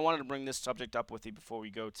 Ken, I wanted to bring this subject up with you before we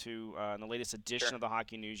go to in the latest edition of the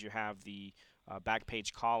Hockey News. You have the back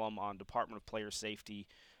page column on Department of Player Safety.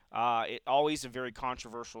 It always a very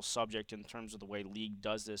controversial subject in terms of the way league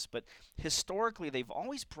does this, but historically they've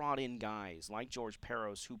always brought in guys like George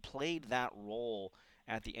Peros who played that role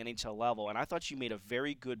at the NHL level. And I thought you made a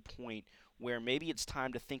very good point where maybe it's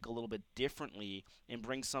time to think a little bit differently and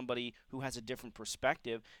bring somebody who has a different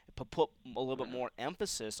perspective, put a little bit more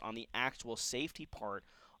emphasis on the actual safety part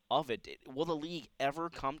of it. Will the league ever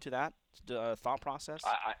come to that thought process?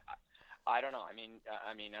 I don't know. I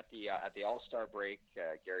mean, at the All-Star break,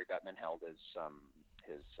 Gary Bettman held his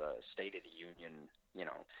State of the Union,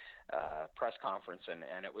 press conference,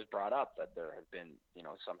 and it was brought up that there have been,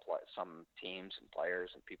 some teams and players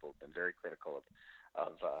and people have been very critical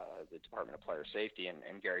of the Department of Player Safety,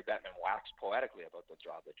 and Gary Bettman waxed poetically about the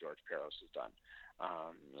job that George Peros has done.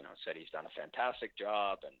 Said he's done a fantastic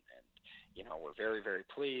job, and we're very, very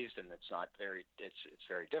pleased, and it's very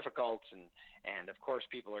difficult, and of course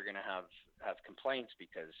people are going to have complaints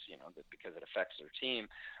because it affects their team.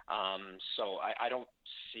 So I don't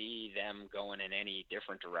see them going in any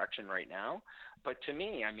different direction right now. But to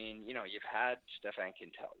me, I mean, you've had Stefan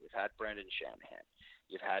Quintel, you've had Brendan Shanahan,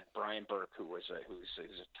 you've had Brian Burke, who's a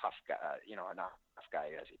tough guy, not a tough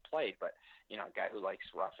guy as he played, but a guy who likes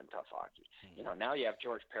rough and tough hockey. Now you have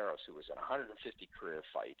George Peros, who was in 150 career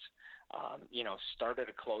fights. Started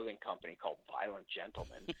a clothing company called Violent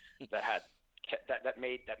Gentleman that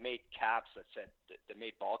made caps that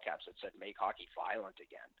made ball caps that said "Make Hockey Violent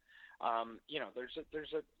Again."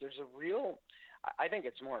 There's a real. I think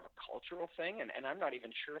it's more of a cultural thing, and I'm not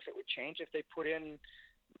even sure if it would change if they put in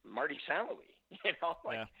Marty St. Louis.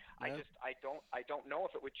 I don't know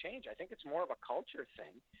if it would change. I think it's more of a culture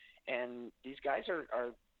thing, and these guys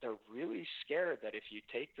they're really scared that if you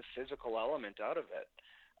take the physical element out of it,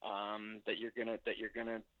 that you're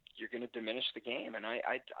gonna diminish the game, and I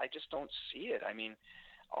just don't see it. I mean,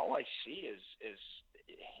 all I see is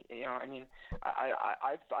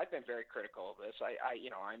I've been very critical of this.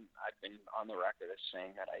 I've been on the record as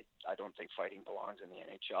saying that I don't think fighting belongs in the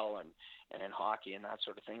NHL and in hockey and that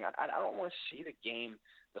sort of thing. I don't want to see the game,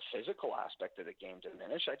 the physical aspect of the game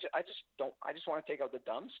diminish. I just want to take out the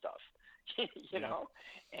dumb stuff, know.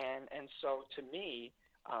 And so to me,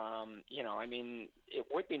 it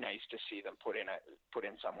would be nice to see them put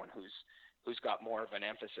in someone who's got more of an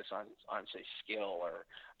emphasis on say skill or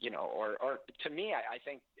to me, I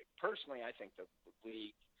think personally, I think the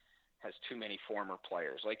league has too many former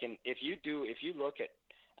players. Like if you look at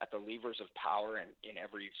the levers of power in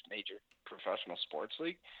every major professional sports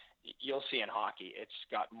league, you'll see in hockey it's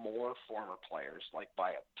got more former players, like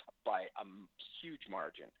by a huge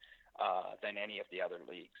margin, than any of the other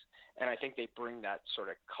leagues. And I think they bring that sort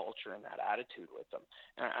of culture and that attitude with them.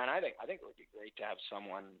 And I think it would be great to have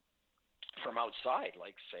someone from outside,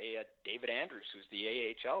 like say David Andrews, who's the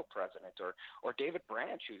AHL president, or David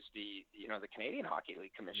Branch, who's the Canadian Hockey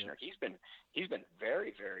League commissioner. Yeah. He's been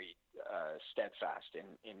very, very steadfast in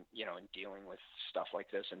dealing with stuff like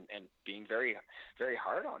this and being very, very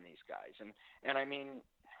hard on these guys. And I mean,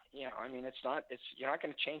 you're not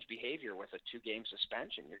going to change behavior with a 2-game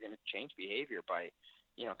suspension. You're going to change behavior by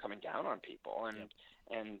coming down on people,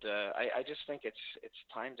 and I just think it's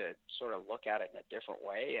time to sort of look at it in a different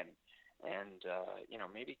way, and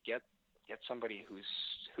maybe get somebody who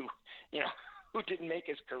didn't make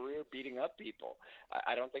his career beating up people.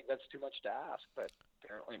 I don't think that's too much to ask, but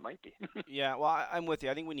apparently it might be. Yeah, well, I'm with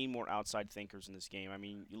you. I think we need more outside thinkers in this game. I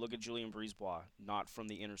mean, you look at Julien Brisebois, not from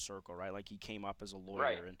the inner circle, right? Like he came up as a lawyer,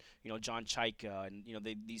 right. And John Chaika, and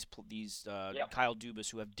these yep. Kyle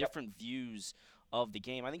Dubas, who have different views of the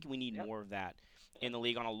game. I think we need more of that in the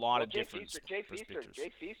league on a lot of different perspectives.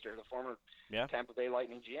 Jay Feaster, the former Tampa Bay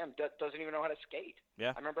Lightning GM, doesn't even know how to skate.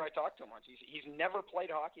 Yeah. I remember I talked to him once. He's never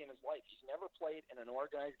played hockey in his life. He's never played in an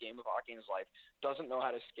organized game of hockey in his life. Doesn't know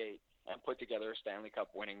how to skate and put together a Stanley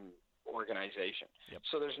Cup winning organization. Yep.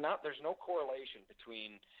 So there's no correlation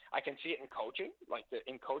between. I can see it in coaching.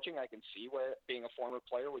 In coaching, I can see where being a former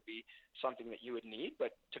player would be something that you would need.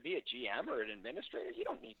 But to be a GM or an administrator, you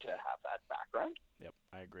don't need to have that background. Yep,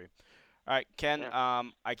 I agree. All right, Ken,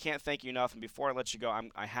 I can't thank you enough. And before I let you go,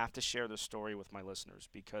 I have to share this story with my listeners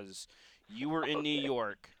because you were in New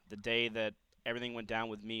York the day that everything went down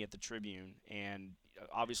with me at the Tribune. And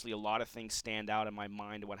obviously a lot of things stand out in my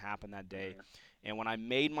mind of what happened that day. And when I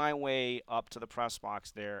made my way up to the press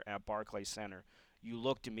box there at Barclays Center, you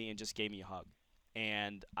looked at me and just gave me a hug.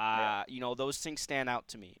 And, those things stand out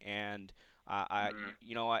to me. And, I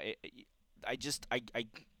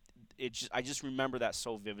just remember that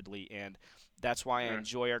so vividly, and that's why I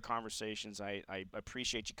enjoy our conversations. I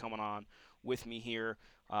appreciate you coming on with me here,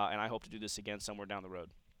 and I hope to do this again somewhere down the road.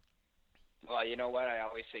 Well, you know what? I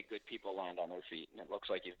always say good people land on their feet, and it looks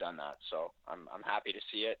like you've done that. So I'm happy to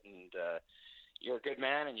see it, and you're a good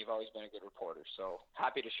man, and you've always been a good reporter. So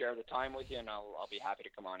happy to share the time with you, and I'll be happy to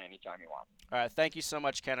come on anytime you want. All right, thank you so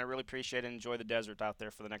much, Ken. I really appreciate it. Enjoy the desert out there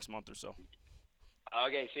for the next month or so.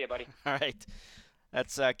 Okay, see you, buddy. All right.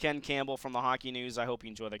 That's Ken Campbell from the Hockey News. I hope you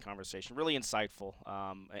enjoy that conversation. Really insightful.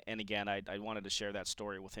 And again, I wanted to share that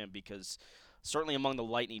story with him because certainly among the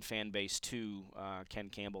Lightning fan base, too, Ken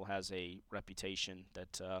Campbell has a reputation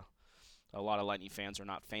that a lot of Lightning fans are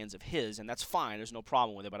not fans of his, and that's fine. There's no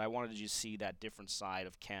problem with it, but I wanted to just see that different side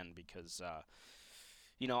of Ken because,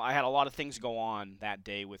 I had a lot of things go on that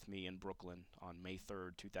day with me in Brooklyn on May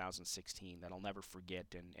 3rd, 2016 that I'll never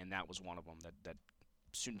forget, and that was one of them that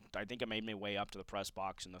soon, I think I made my way up to the press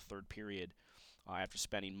box in the third period after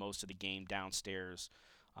spending most of the game downstairs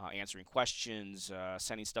answering questions,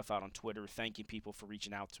 sending stuff out on Twitter, thanking people for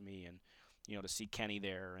reaching out to me, and to see Kenny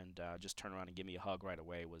there and just turn around and give me a hug right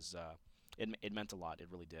away was it meant a lot. It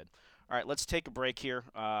really did. All right, let's take a break here.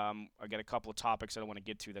 I got a couple of topics that I want to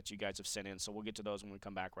get to that you guys have sent in, so we'll get to those when we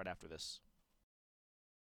come back right after this.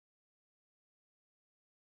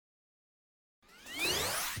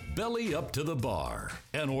 Belly up to the bar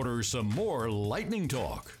and order some more Lightning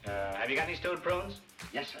Talk. Have you got any stewed prunes?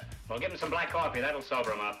 Yes, sir. Well, give him some black coffee. That'll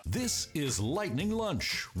sober him up. This is Lightning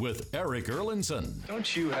Lunch with Eric Erlinson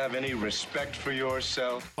Don't you have any respect for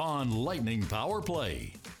yourself? on Lightning Power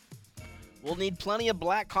Play. We'll need plenty of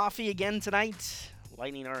black coffee again tonight.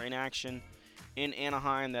 Lightning are in action in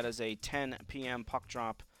Anaheim. That is a 10 p.m. puck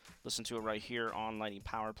drop. Listen to it right here on Lightning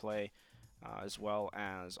Power Play, as well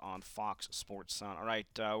as on Fox Sports Sun. All right,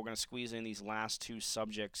 we're going to squeeze in these last two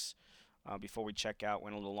subjects before we check out.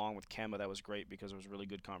 Went a little long with Kemba. That was great because it was a really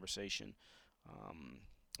good conversation. All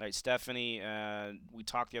right, Stephanie, we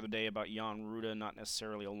talked the other day about Jan Ruda, not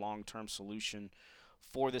necessarily a long-term solution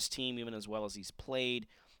for this team, even as well as he's played.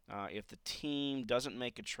 If the team doesn't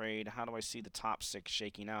make a trade, how do I see the top six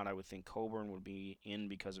shaking out? I would think Coburn would be in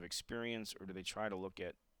because of experience, or do they try to look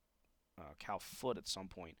at Cal Foote at some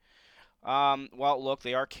point? Well, look,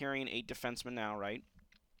 they are carrying 8 defensemen now, right?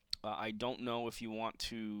 I don't know if you want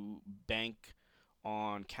to bank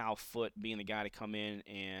on Cal Foote being the guy to come in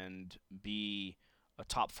and be a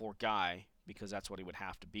top 4 guy, because that's what he would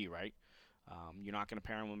have to be, right? You're not going to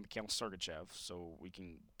pair him with Mikhail Sergachev, so we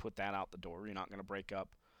can put that out the door. You're not going to break up.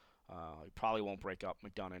 You probably won't break up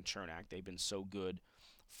McDonough and Chernak. They've been so good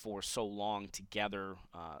for so long together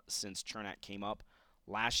since Chernak came up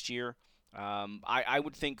last year. I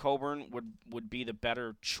would think Coburn would be the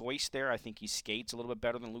better choice there. I think he skates a little bit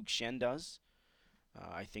better than Luke Schenn does.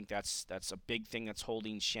 I think that's a big thing that's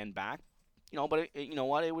holding Schenn back. But you know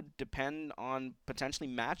what? It would depend on potentially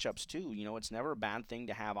matchups too. It's never a bad thing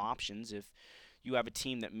to have options if you have a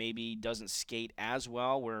team that maybe doesn't skate as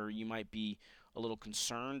well, where you might be a little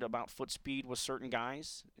concerned about foot speed with certain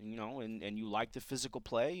guys, and you like the physical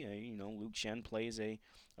play. Luke Schenn plays a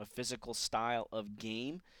physical style of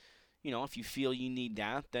game. If you feel you need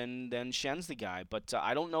that, then Schenn's the guy. But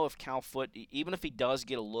I don't know if Cal Foote, even if he does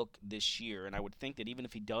get a look this year, and I would think that even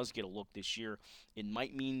if he does get a look this year, it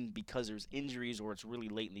might mean because there's injuries or it's really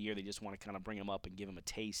late in the year, they just want to kind of bring him up and give him a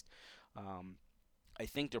taste. I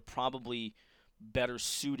think they're probably better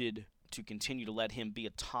suited to continue to let him be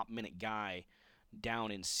a top-minute guy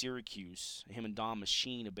down in Syracuse. Him and Don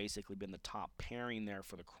Machine have basically been the top pairing there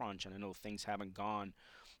for the Crunch, and I know things haven't gone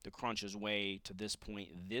the Crunch's way to this point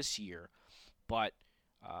this year, but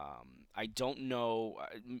I don't know.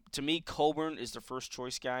 To me, Coburn is the first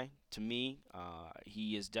choice guy. To me,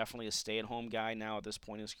 he is definitely a stay-at-home guy now at this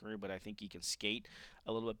point in his career, but I think he can skate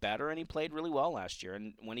a little bit better, and he played really well last year.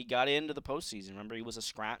 And when he got into the postseason, remember, he was a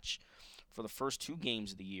scratch for the first 2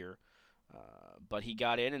 games of the year, but he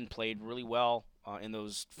got in and played really well in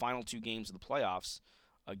those final 2 games of the playoffs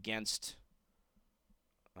against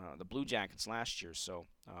the Blue Jackets last year, so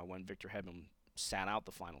when Victor Hedman sat out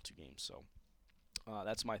the final 2 games. So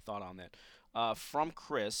that's my thought on that. From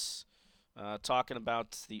Chris, talking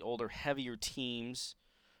about the older, heavier teams,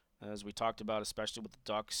 as we talked about, especially with the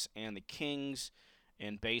Ducks and the Kings,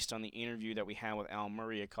 and based on the interview that we had with Al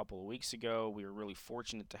Murray a couple of weeks ago, we are really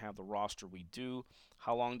fortunate to have the roster we do.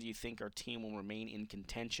 How long do you think our team will remain in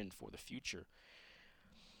contention for the future?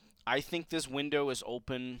 I think this window is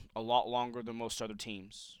open a lot longer than most other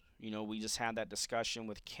teams. We just had that discussion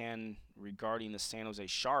with Ken regarding the San Jose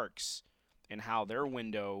Sharks and how their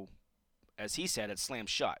window, as he said, it's slammed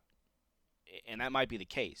shut. And that might be the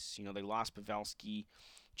case. They lost Pavelski.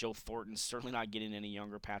 Joe Thornton's certainly not getting any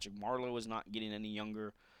younger. Patrick Marleau is not getting any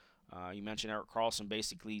younger. You mentioned Erik Karlsson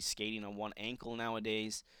basically skating on one ankle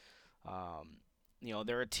nowadays.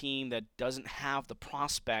 They're a team that doesn't have the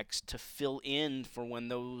prospects to fill in for when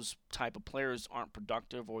those type of players aren't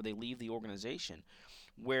productive or they leave the organization.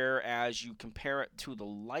 Whereas you compare it to the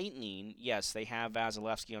Lightning, yes, they have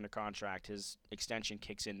Vasilevsky under contract. His extension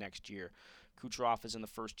kicks in next year. Kucherov is in the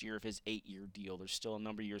first year of his 8-year deal. There's still a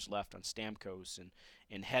number of years left on Stamkos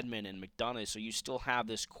and Hedman and McDonough. So you still have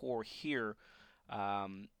this core here.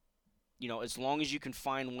 As long as you can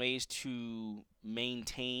find ways to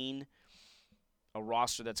maintain a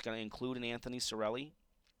roster that's going to include an Anthony Cirelli,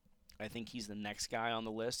 I think he's the next guy on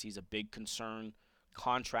the list. He's a big concern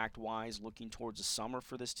contract-wise looking towards the summer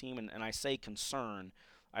for this team. And I say concern.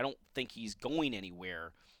 I don't think he's going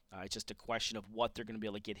anywhere. It's just a question of what they're going to be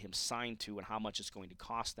able to get him signed to and how much it's going to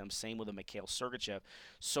cost them. Same with a Mikhail Sergachev.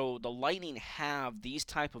 So the Lightning have these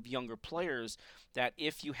type of younger players that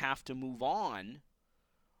if you have to move on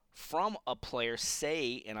from a player,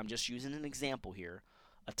 say, and I'm just using an example here,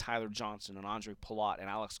 a Tyler Johnson, an Andre Palat, and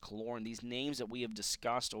Alex Killorn, these names that we have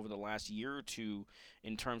discussed over the last year or two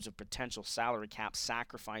in terms of potential salary cap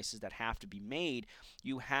sacrifices that have to be made,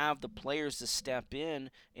 you have the players to step in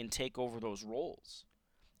and take over those roles.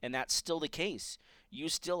 And that's still the case. You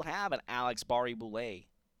still have an Alex Barré-Boulet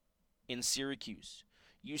in Syracuse.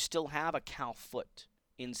 You still have a Cal Foote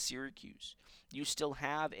in Syracuse. You still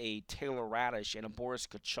have a Taylor Radish and a Boris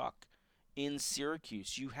Tkachuk in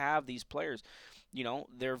Syracuse. You have these players.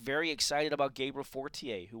 They're very excited about Gabriel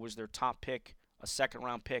Fortier, who was their top pick, a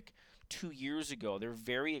second-round pick 2 years ago. They're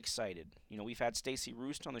very excited. We've had Stacey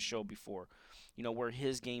Roost on the show before, where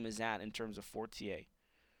his game is at in terms of Fortier.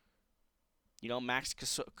 Max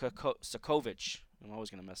Sokovic, I'm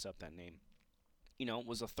always going to mess up that name,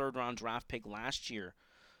 was a third-round draft pick last year.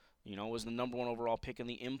 Was the number 1 overall pick in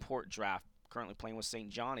the import draft, currently playing with St.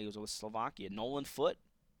 John. He was with Slovakia. Nolan Foote.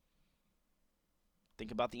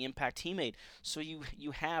 Think about the impact he made. So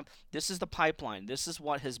you have, this is the pipeline. This is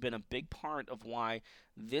what has been a big part of why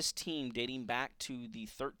this team, dating back to the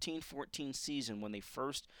 13-14 season when they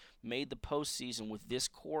first made the postseason with this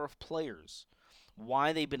core of players,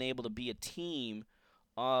 why they've been able to be a team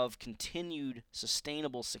of continued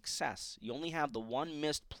sustainable success. You only have the one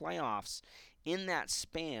missed playoffs in that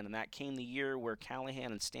span, and that came the year where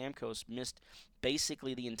Callahan and Stamkos missed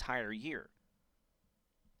basically the entire year.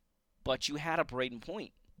 But you had a Braden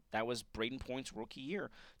Point. That was Braden Point's rookie year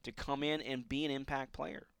to come in and be an impact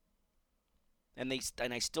player. And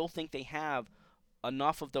I still think they have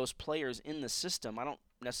enough of those players in the system. I don't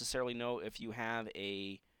necessarily know if you have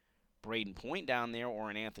a Braden Point down there or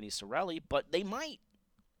an Anthony Cirelli, but they might.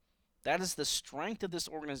 That is the strength of this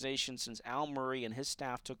organization since Al Murray and his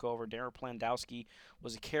staff took over. Darren Plandowski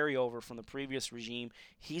was a carryover from the previous regime.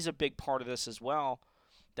 He's a big part of this as well.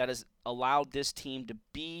 That has allowed this team to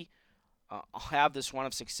have this run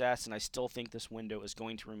of success, and I still think this window is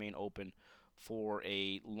going to remain open for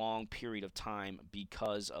a long period of time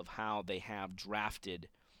because of how they have drafted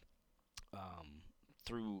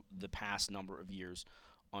through the past number of years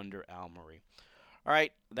under Al Murray. All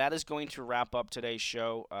right, that is going to wrap up today's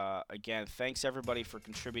show. Again, thanks everybody for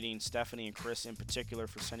contributing, Stephanie and Chris in particular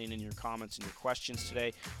for sending in your comments and your questions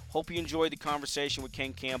today. Hope you enjoyed the conversation with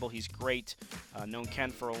Ken Campbell. He's great. Known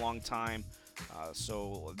Ken for a long time.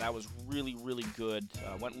 So that was really, really good.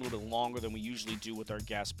 Went a little bit longer than we usually do with our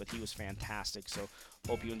guests, but he was fantastic. So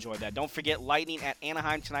hope you enjoyed that. Don't forget Lightning at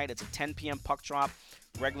Anaheim tonight. It's a 10 p.m. puck drop.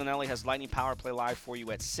 Greg Linelli has Lightning Power Play live for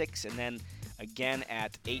you at 6, and then again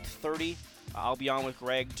at 8:30. I'll be on with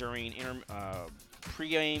Greg during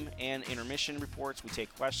pregame and intermission reports. We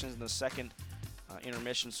take questions in the second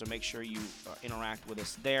intermission, so make sure you interact with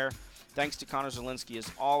us there. Thanks to Connor Zielinski,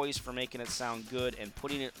 as always, for making it sound good and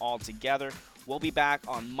putting it all together. We'll be back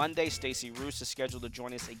on Monday. Stacey Roos is scheduled to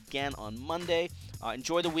join us again on Monday.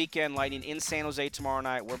 Enjoy the weekend. Lightning in San Jose tomorrow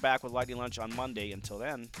night. We're back with Lightning Lunch on Monday. Until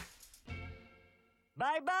then.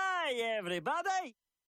 Bye-bye, everybody.